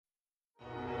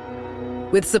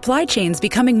With supply chains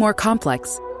becoming more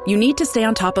complex, you need to stay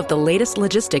on top of the latest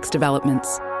logistics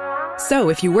developments. So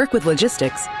if you work with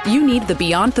logistics, you need the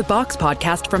Beyond the Box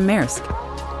podcast from Maersk.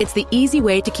 It's the easy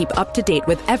way to keep up to date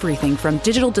with everything from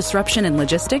digital disruption in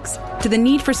logistics to the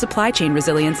need for supply chain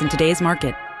resilience in today's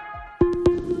market.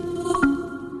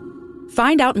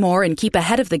 Find out more and keep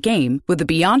ahead of the game with the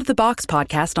Beyond the Box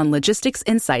podcast on logistics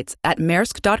insights at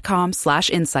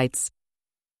maersk.com/insights.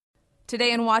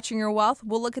 Today in Watching Your Wealth,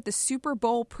 we'll look at the Super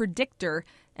Bowl Predictor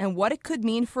and what it could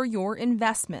mean for your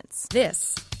investments.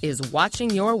 This is Watching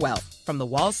Your Wealth from the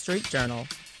Wall Street Journal.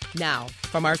 Now,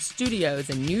 from our studios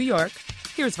in New York,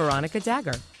 here's Veronica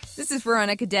Dagger. This is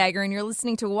Veronica Dagger, and you're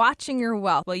listening to Watching Your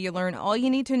Wealth, where you learn all you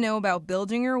need to know about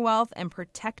building your wealth and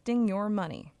protecting your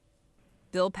money.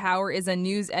 Bill Power is a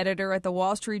news editor at the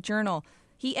Wall Street Journal.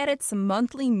 He edits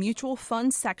monthly mutual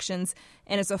fund sections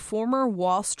and is a former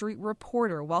Wall Street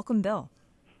reporter. Welcome, Bill.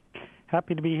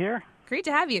 Happy to be here. Great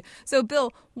to have you. So,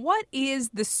 Bill, what is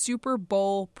the Super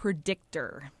Bowl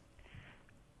Predictor?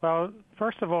 Well,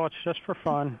 first of all, it's just for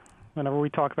fun. Whenever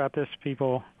we talk about this,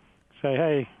 people say,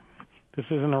 hey, this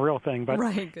isn't a real thing. But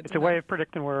it's a way of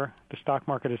predicting where the stock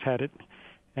market is headed.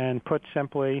 And put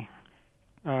simply,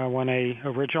 when a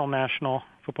original National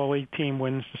Football League team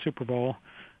wins the Super Bowl,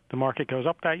 the market goes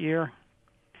up that year.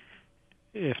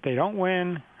 If they don't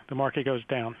win, the market goes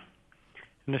down.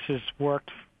 And this has worked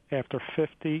after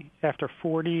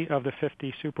 40 of the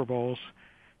 50 Super Bowls.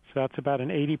 So that's about an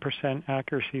 80%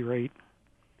 accuracy rate.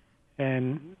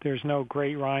 And there's no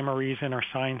great rhyme or reason or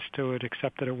science to it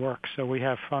except that it works. So we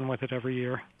have fun with it every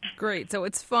year. Great. So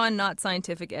it's fun, not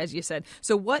scientific, as you said.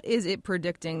 So what is it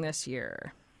predicting this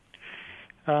year?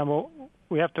 Well,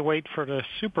 we have to wait for the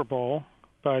Super Bowl.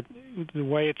 But the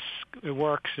way it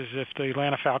works is if the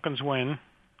Atlanta Falcons win,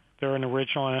 they're an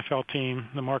original NFL team,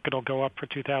 the market will go up for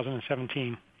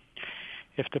 2017.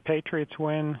 If the Patriots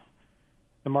win,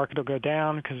 the market will go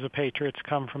down because the Patriots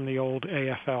come from the old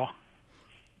AFL.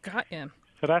 Got you.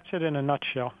 So that's it in a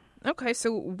nutshell. Okay,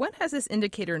 so when has this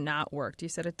indicator not worked? You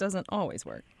said it doesn't always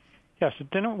work. Yes,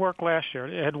 it didn't work last year.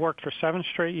 It had worked for 7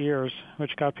 straight years,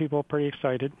 which got people pretty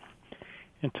excited,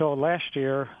 until last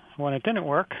year when it didn't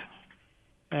work.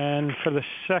 And for the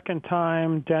second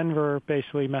time, Denver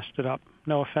basically messed it up.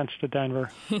 No offense to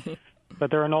Denver. But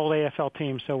they're an old AFL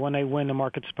team, so when they win, the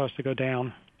market's supposed to go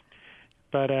down.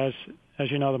 But as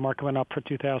you know, the market went up for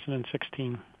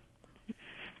 2016.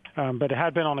 But it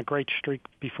had been on a great streak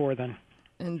before then.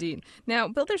 Indeed. Now,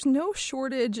 Bill, there's no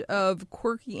shortage of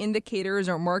quirky indicators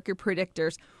or market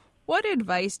predictors. What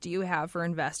advice do you have for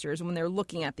investors when they're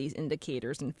looking at these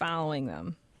indicators and following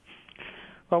them?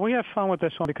 Well, we have fun with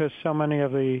this one because so many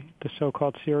of the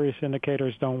so-called serious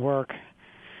indicators don't work,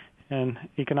 and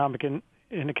economic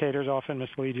indicators often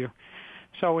mislead you.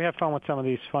 So we have fun with some of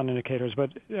these fun indicators, but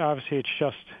obviously it's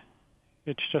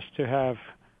just to have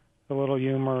a little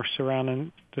humor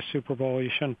surrounding the Super Bowl. You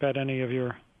shouldn't bet any of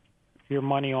your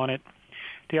money on it.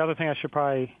 The other thing I should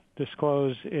probably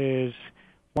disclose is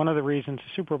one of the reasons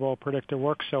the Super Bowl Predictor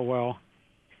works so well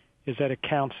is that it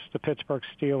counts the Pittsburgh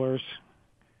Steelers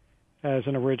as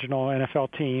an original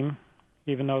NFL team,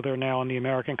 even though they're now in the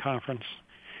American Conference.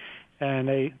 And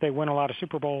they win a lot of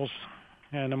Super Bowls,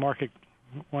 and the market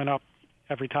went up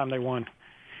every time they won.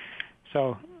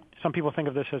 So some people think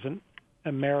of this as an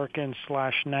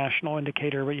American/national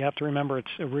indicator, but you have to remember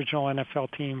it's original NFL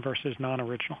team versus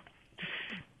non-original.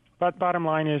 But bottom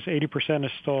line is 80%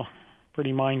 is still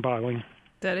pretty mind-boggling.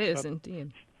 That is,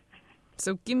 indeed.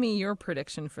 So give me your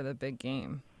prediction for the big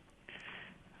game.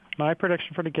 My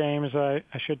prediction for the game is I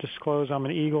should disclose I'm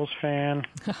an Eagles fan,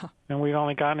 and we've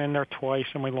only gotten in there twice,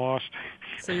 and we lost.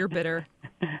 So you're bitter.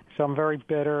 So I'm very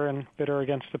bitter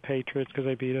against the Patriots because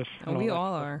they beat us. Oh, we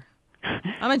all are.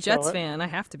 I'm a Jets fan. I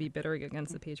have to be bitter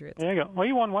against the Patriots. There you go. Well,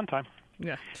 you won one time.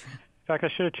 Yeah. In fact, I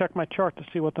should have checked my chart to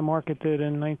see what the market did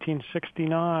in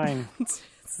 1969.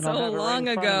 So long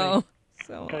ago.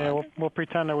 Okay, we'll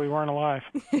pretend that we weren't alive.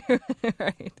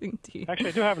 Right, indeed. Actually,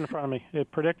 I do have it in front of me.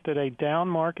 It predicted a down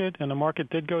market, and the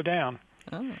market did go down.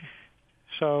 Oh.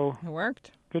 So It worked.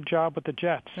 Good job with the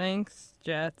Jets. Thanks,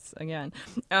 Jets, again.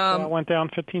 It went down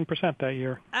 15% that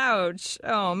year. Ouch.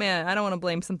 Oh, man, I don't want to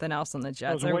blame something else on the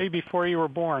Jets. It was way before you were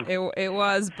born. It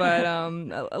was, but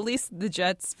at least the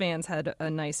Jets fans had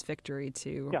a nice victory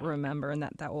to remember, and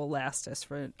that will last us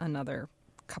for another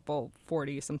couple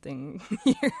 40-something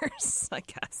years, I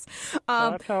guess.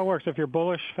 That's how it works. If you're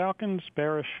bullish Falcons,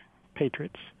 bearish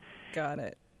Patriots. Got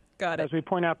it. As we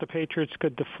point out, the Patriots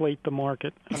could deflate the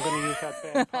market. I'm going to use that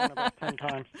bad pun about 10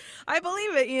 times. I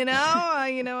believe it, you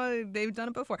know. They've done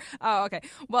it before. Oh, okay.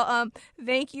 Well,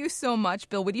 thank you so much,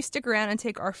 Bill. Would you stick around and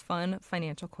take our fun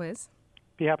financial quiz?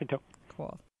 Be happy to.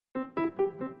 Cool.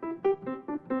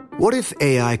 What if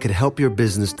AI could help your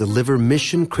business deliver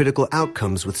mission-critical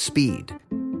outcomes with speed?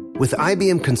 With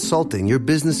IBM Consulting, your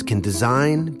business can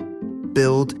design,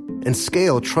 build, and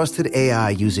scale trusted AI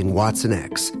using Watson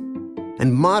X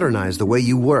and modernize the way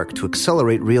you work to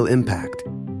accelerate real impact.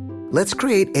 Let's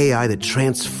create AI that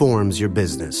transforms your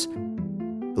business.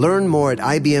 Learn more at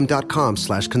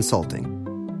ibm.com/consulting.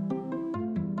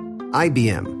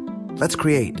 IBM. Let's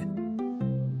create.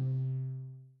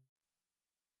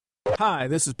 Hi,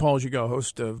 this is Paul Gigot,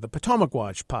 host of the Potomac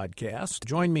Watch podcast.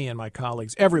 Join me and my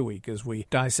colleagues every week as we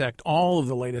dissect all of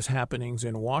the latest happenings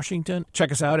in Washington.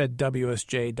 Check us out at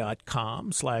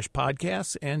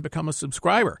wsj.com/podcasts and become a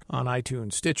subscriber on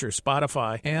iTunes, Stitcher,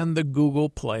 Spotify, and the Google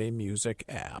Play Music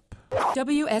app.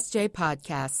 WSJ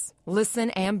Podcasts. Listen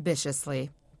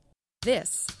ambitiously.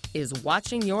 This is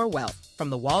Watching Your Wealth from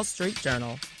the Wall Street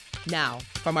Journal. Now,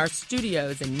 from our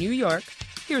studios in New York,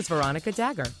 here's Veronica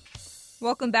Dagger.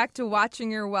 Welcome back to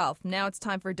Watching Your Wealth. Now it's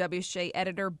time for WSJ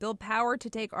editor Bill Power to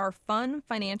take our fun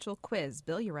financial quiz.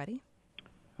 Bill, you ready?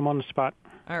 I'm on the spot.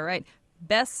 All right.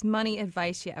 Best money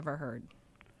advice you ever heard?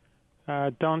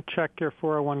 Don't check your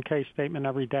 401k statement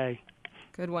every day.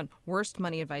 Good one. Worst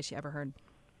money advice you ever heard?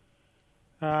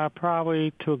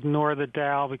 Probably to ignore the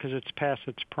Dow because it's past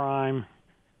its prime.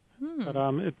 But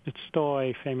it's still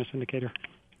a famous indicator.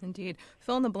 Indeed.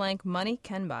 Fill in the blank. Money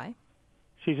can buy.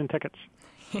 Season tickets.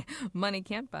 Money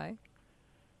can't buy.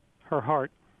 Her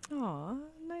heart. Aw,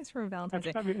 nice for Valentine's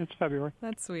Day. It's February.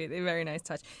 That's sweet. A very nice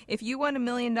touch. If you won $1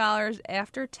 million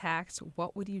after tax,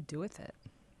 what would you do with it?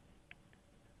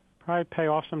 Probably pay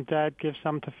off some debt, give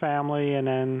some to family, and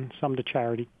then some to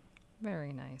charity.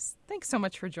 Very nice. Thanks so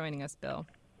much for joining us, Bill.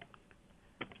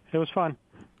 It was fun.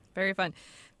 Very fun.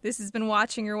 This has been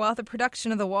Watching Your Wealth, a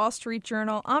production of the Wall Street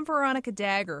Journal. I'm Veronica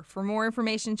Dagger. For more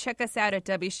information, check us out at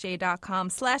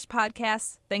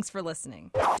wsj.com/podcasts. Thanks for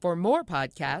listening. For more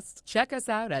podcasts, check us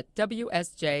out at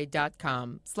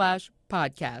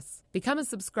wsj.com/podcasts. Become a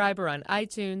subscriber on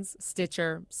iTunes,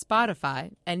 Stitcher,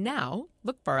 Spotify, and now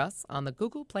look for us on the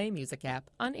Google Play Music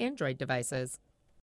app on Android devices.